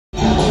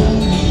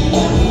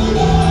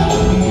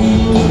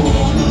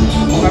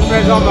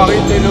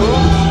Teno,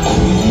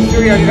 je suis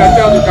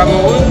réalisateur du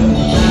Cameroun.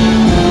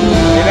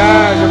 Et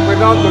là, je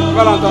présente le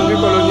malentendu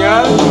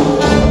colonial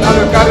dans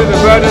le cadre de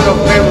Burden of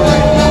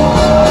Memory.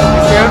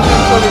 C'est un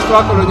film sur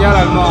l'histoire coloniale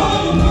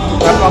allemande,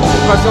 la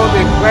participation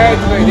des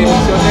prêtres et des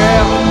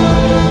missionnaires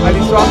à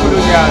l'histoire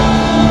coloniale.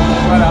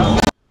 Voilà.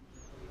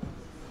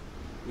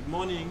 Good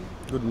morning.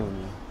 Good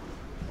morning.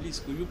 Please,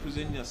 could you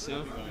present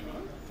yourself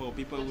for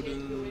people who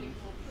don't...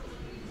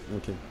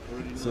 Okay.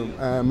 So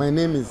my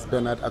name is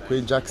Bernard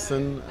Akoi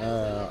Jackson.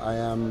 I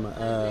am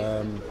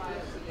a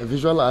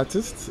visual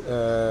artist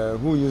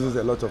who uses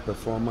a lot of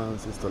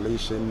performance,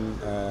 installation,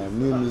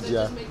 new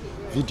media,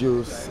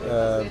 videos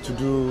to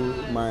do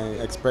my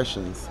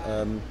expressions.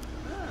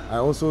 I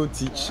also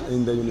teach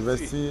in the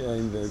university,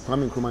 in the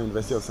Kwame Nkrumah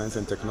University of Science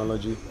and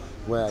Technology,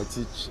 where I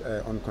teach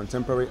on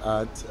contemporary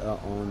art,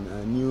 on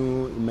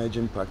new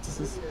emerging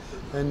practices.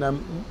 And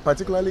I'm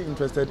particularly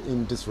interested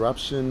in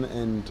disruption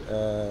and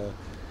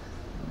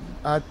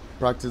art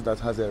practice that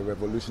has a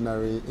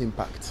revolutionary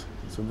impact.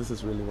 So this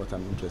is really what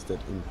I'm interested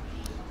in.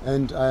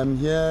 And I'm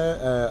here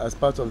as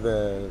part of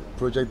the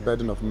project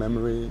Burden of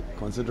Memory,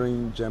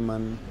 considering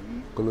German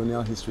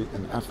colonial history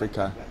in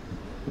Africa.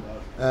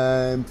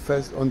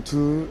 First, on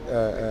two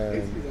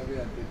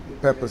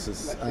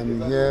purposes.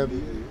 I'm here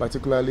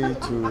particularly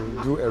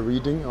to do a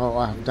reading, or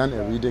I have done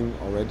a reading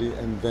already,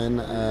 and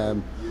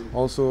then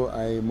also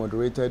I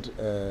moderated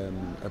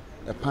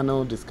a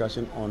panel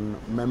discussion on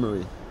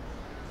memory.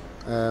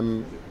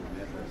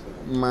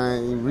 My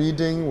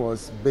reading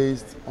was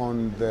based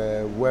on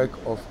the work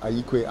of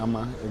Akoi,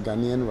 a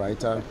Ghanaian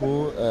writer,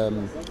 who,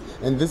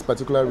 in this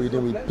particular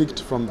reading, we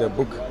picked from the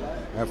book,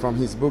 from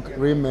his book,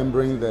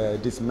 Remembering the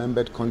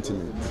Dismembered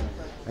Continent.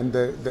 And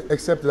the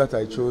excerpt that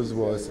I chose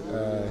was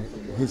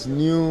his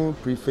new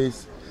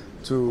preface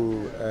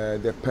to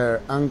the Per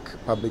Ank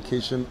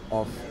publication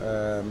of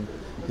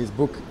his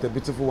book, The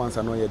Beautiful Ones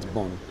Are Not Yet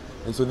Born.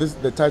 And so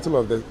the title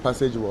of the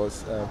passage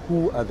was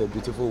Who Are the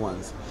Beautiful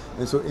Ones?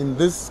 And so in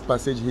this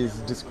passage he's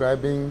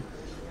describing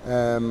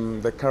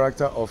the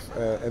character of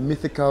a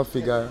mythical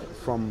figure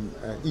from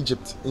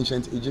Egypt,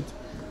 ancient Egypt,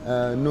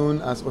 known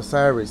as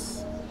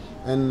Osiris.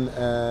 And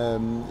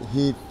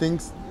he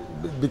thinks,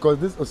 because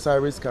this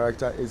Osiris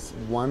character is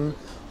one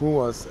who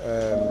was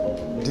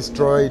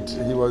destroyed,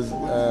 he was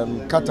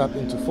cut up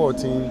into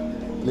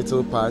 14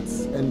 little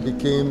parts and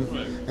became,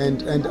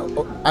 and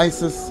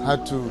Isis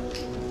had to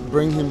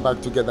bring him back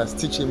together,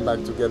 stitch him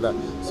back together.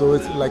 So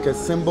it's like a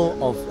symbol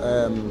of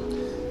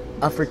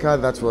Africa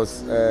that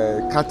was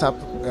cut up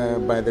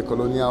by the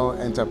colonial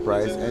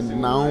enterprise,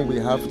 and now we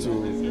have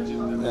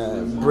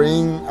to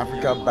bring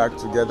Africa back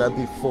together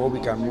before we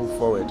can move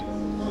forward.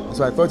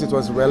 So I thought it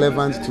was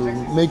relevant to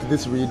make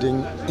this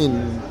reading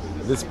in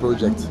this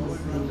project.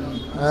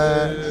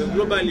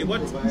 Globally,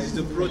 what is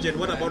the project?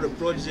 What about the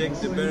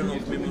project, the Burden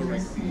of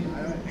Memory?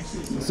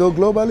 So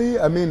globally,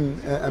 I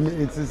mean,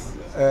 it is.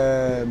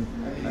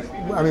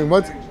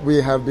 What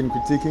we have been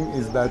critiquing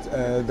is that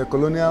the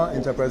colonial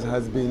enterprise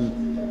has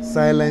been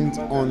silent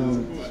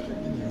on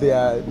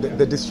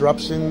the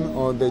disruption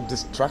or the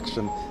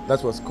distraction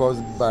that was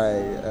caused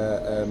by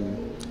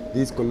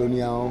these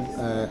colonial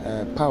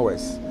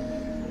powers.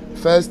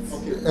 First,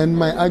 and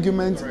my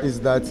argument is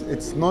that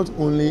it's not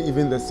only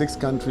even the 6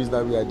 countries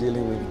that we are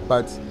dealing with,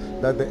 but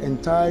that the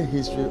entire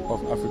history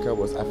of Africa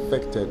was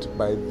affected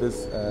by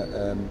this,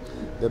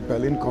 the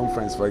Berlin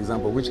Conference, for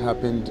example, which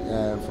happened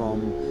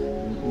from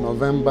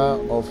November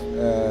of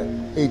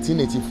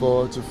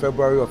 1884 to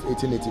February of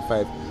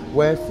 1885,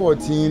 where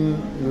 14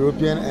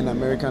 European and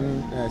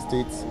American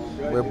states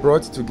were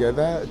brought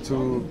together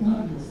to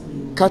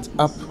cut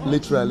up,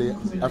 literally,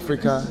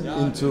 Africa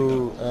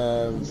into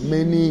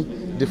many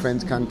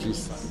different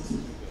countries.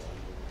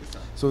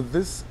 So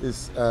this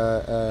is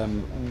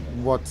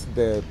what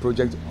the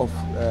project of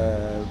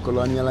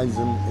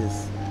colonialism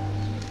is.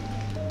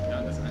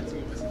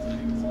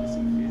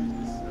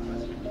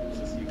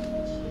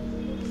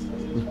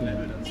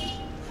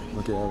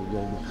 Okay.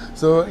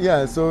 So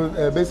yeah. So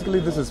basically,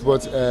 this is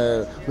what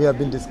we have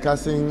been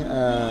discussing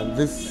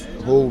this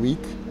whole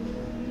week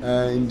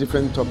in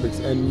different topics,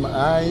 and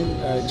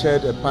I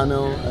chaired a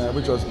panel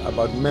which was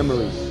about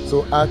memory.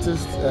 So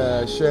artists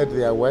shared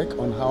their work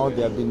on how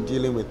they have been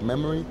dealing with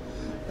memory,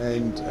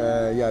 and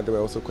yeah, there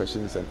were also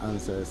questions and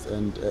answers,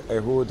 and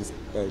a whole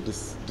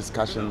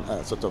discussion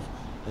sort of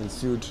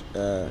ensued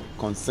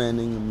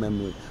concerning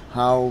memory,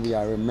 how we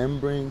are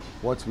remembering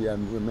what we are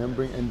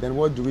remembering, and then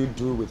what do we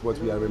do with what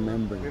we are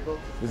remembering.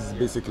 This is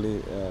basically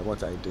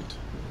what I did.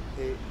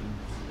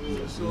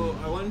 So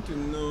I want to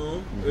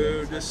know,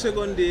 the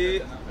second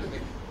day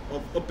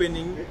of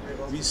opening,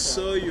 we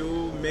saw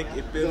you make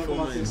a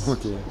performance.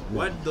 Okay.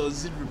 What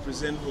does it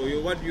represent for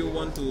you? What do you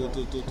want to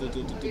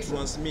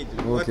transmit?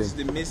 Okay. What is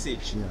the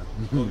message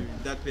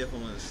of that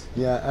performance?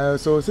 Yeah,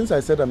 so since I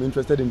said I'm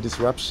interested in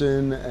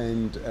disruption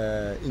and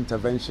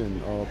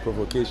intervention or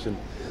provocation,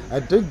 I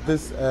did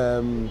this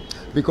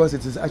because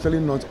it is actually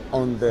not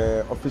on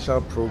the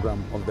official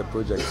program of the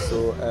project.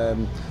 So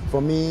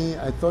for me,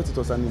 I thought it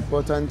was an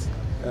important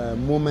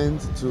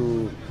moment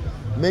to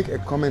make a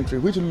commentary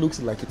which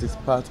looks like it is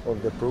part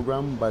of the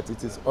program, but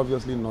it is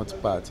obviously not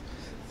part.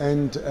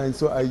 And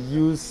so I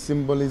use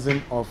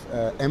symbolism of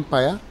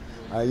empire.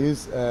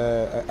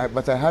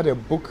 But I had a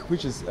book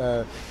which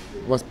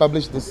was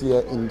published this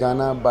year in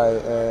Ghana by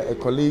a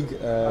colleague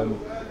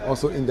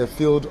also in the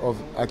field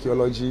of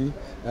archaeology.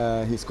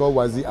 He's called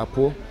Wazi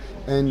Apo,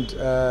 and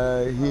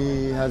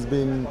he has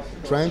been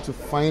trying to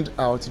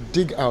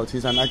dig out,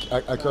 he's an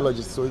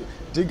archaeologist, so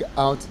dig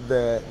out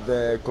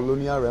the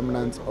colonial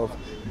remnants of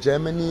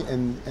Germany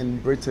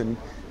and Britain,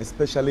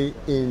 especially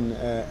in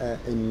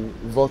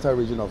Volta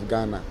region of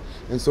Ghana.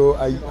 And so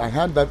I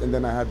had that, and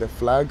then I had the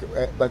flag,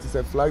 but it's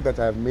a flag that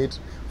I have made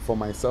for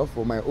myself,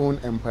 for my own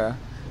empire.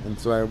 And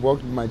so I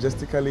walked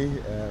majestically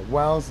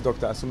whilst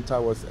Dr.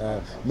 Assumpta was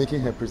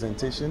making her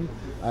presentation.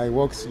 I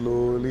walked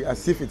slowly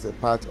as if it's a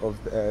part of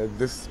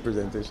this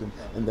presentation,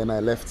 and then I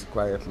left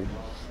quietly.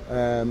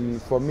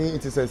 For me,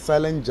 it is a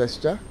silent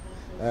gesture,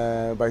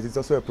 but it's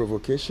also a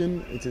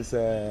provocation. It is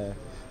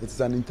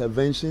an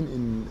intervention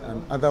in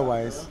an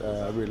otherwise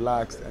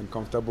relaxed and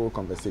comfortable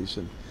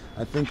conversation.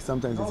 I think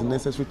sometimes it's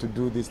necessary to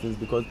do these things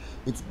because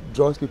it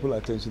draws people's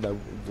attention that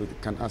they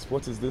can ask,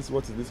 what is this?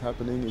 What is this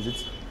happening? Is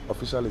it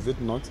official? Is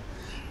it not?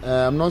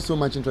 I'm not so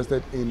much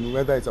interested in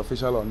whether it's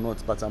official or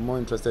not, but I'm more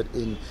interested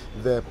in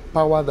the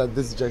power that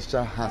this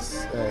gesture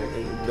has,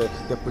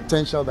 the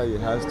potential that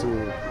it has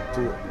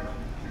to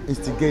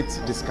instigate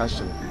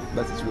discussion.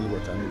 That is really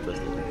what I'm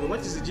interested in. What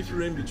is the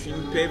difference between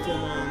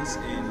performance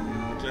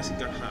and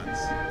classical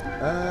arts?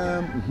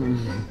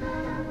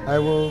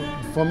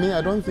 For me,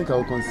 I don't think I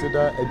will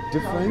consider a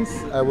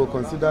difference. I will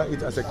consider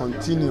it as a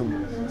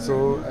continuum.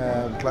 So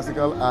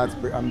classical arts,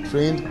 I'm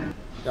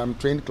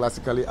trained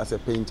classically as a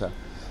painter,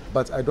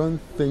 but I don't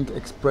think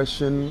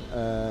expression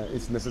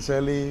is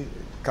necessarily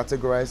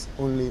categorized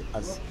only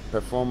as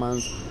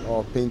performance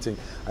or painting.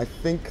 I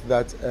think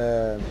that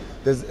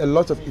there's a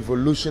lot of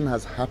evolution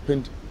has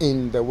happened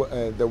in the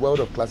world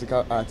of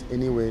classical art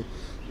anyway,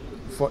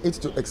 for it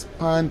to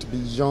expand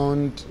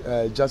beyond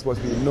just what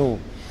we know.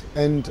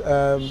 And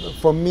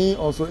for me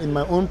also in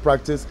my own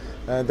practice,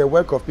 the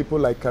work of people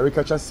like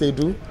Caricature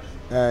Seydou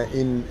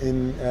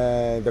in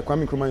the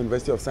Kwame Nkrumah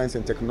University of Science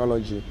and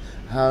Technology,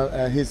 how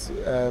his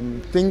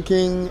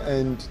thinking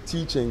and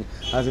teaching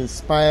has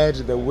inspired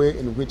the way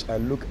in which I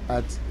look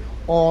at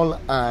all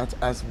art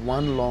as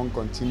one long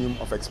continuum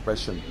of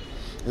expression.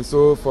 And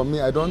so for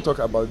me, I don't talk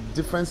about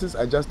differences,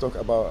 I just talk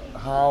about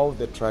how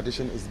the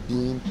tradition is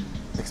being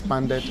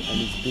expanded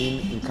and is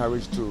being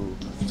encouraged to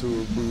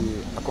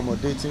be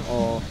accommodating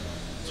or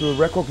to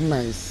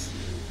recognize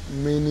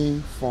many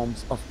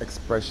forms of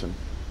expression.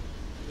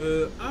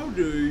 How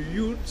the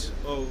youth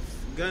of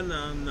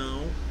Ghana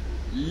now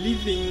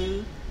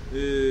living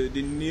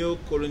the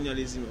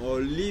neo-colonialism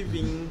or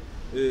living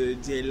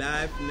their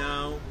life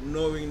now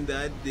knowing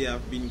that they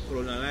have been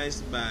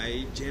colonized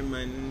by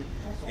Germany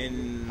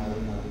and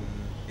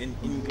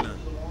England?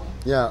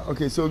 Yeah,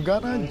 okay, so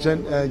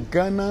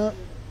Ghana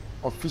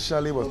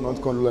officially was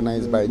not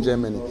colonized by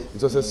Germany.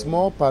 It was a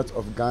small part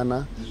of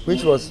Ghana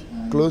which was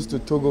close to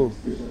Togo.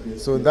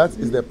 So that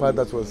is the part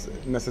that was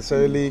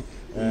necessarily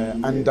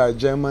under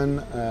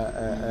German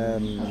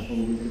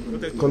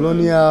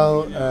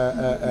colonial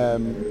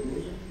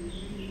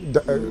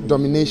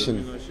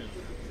domination.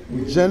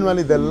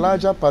 Generally, the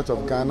larger part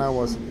of Ghana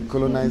was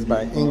colonized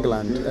by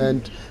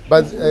England,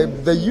 but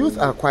the youth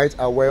are quite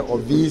aware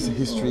of these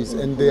histories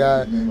and they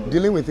are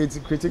dealing with it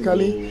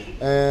critically.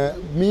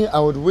 Me, I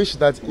would wish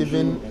that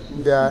even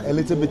they are a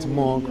little bit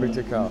more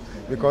critical,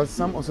 because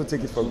some also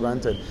take it for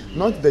granted.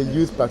 Not the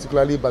youth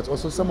particularly, but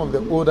also some of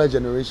the older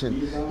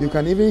generation. You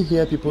can even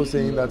hear people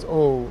saying that,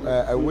 oh,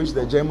 I wish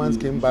the Germans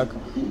came back,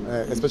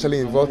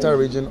 especially in Volta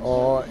region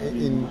or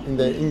in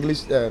the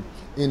English,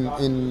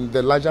 in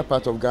the larger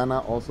part of Ghana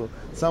also.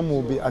 Some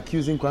will be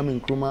accusing Kwame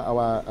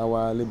Nkrumah,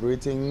 our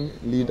liberating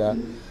leader,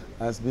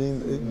 as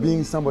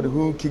being somebody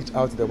who kicked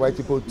out the white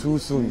people too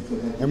soon.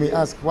 And we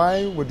ask,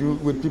 why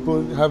would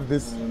people have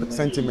this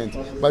sentiment?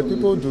 But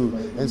people do.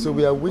 And so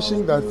we are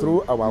wishing that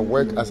through our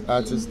work as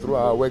artists, through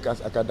our work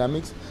as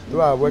academics,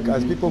 through our work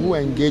as people who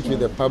engage with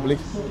the public,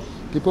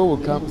 people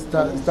will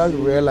start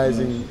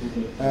realizing,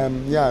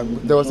 yeah,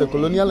 there was a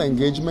colonial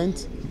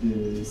engagement.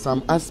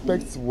 Some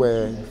aspects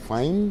were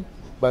fine,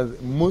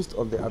 but most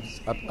of the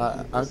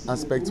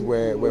aspects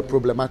were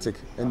problematic,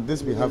 and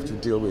this we have to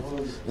deal with.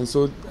 And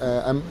so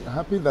I'm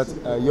happy that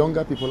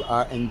younger people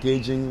are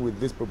engaging with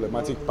this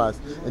problematic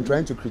past and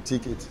trying to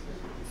critique it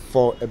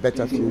for a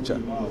better future.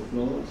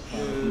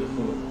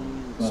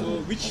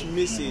 So which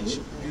message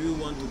do you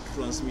want to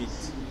transmit?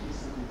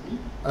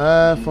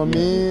 For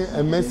me,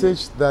 a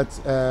message that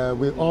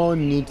we all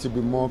need to be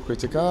more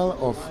critical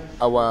of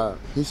our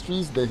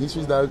histories, the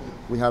histories that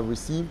we have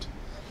received,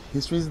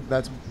 histories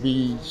that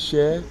we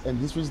share, and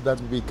histories that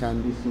we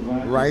can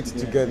write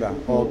together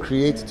or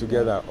create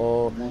together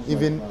or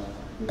even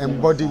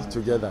embody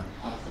together.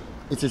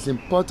 It is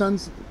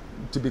important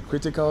to be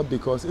critical,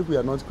 because if we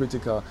are not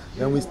critical,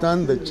 then we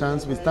stand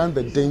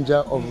the danger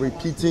of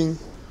repeating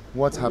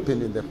what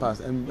happened in the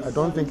past. And I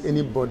don't think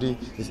anybody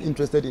is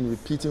interested in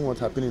repeating what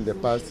happened in the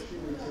past.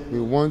 We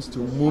want to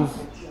move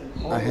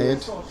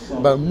ahead,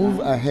 but move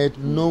ahead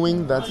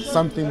knowing that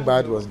something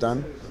bad was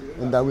done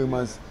and that we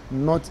must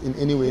not in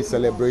any way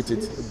celebrate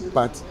it,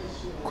 but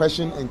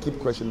question and keep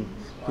questioning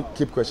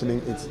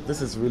it.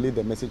 This is really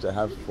the message I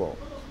have for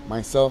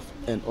myself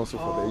and also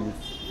for the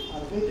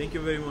youth. Thank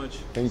you very much.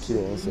 Thank you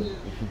also.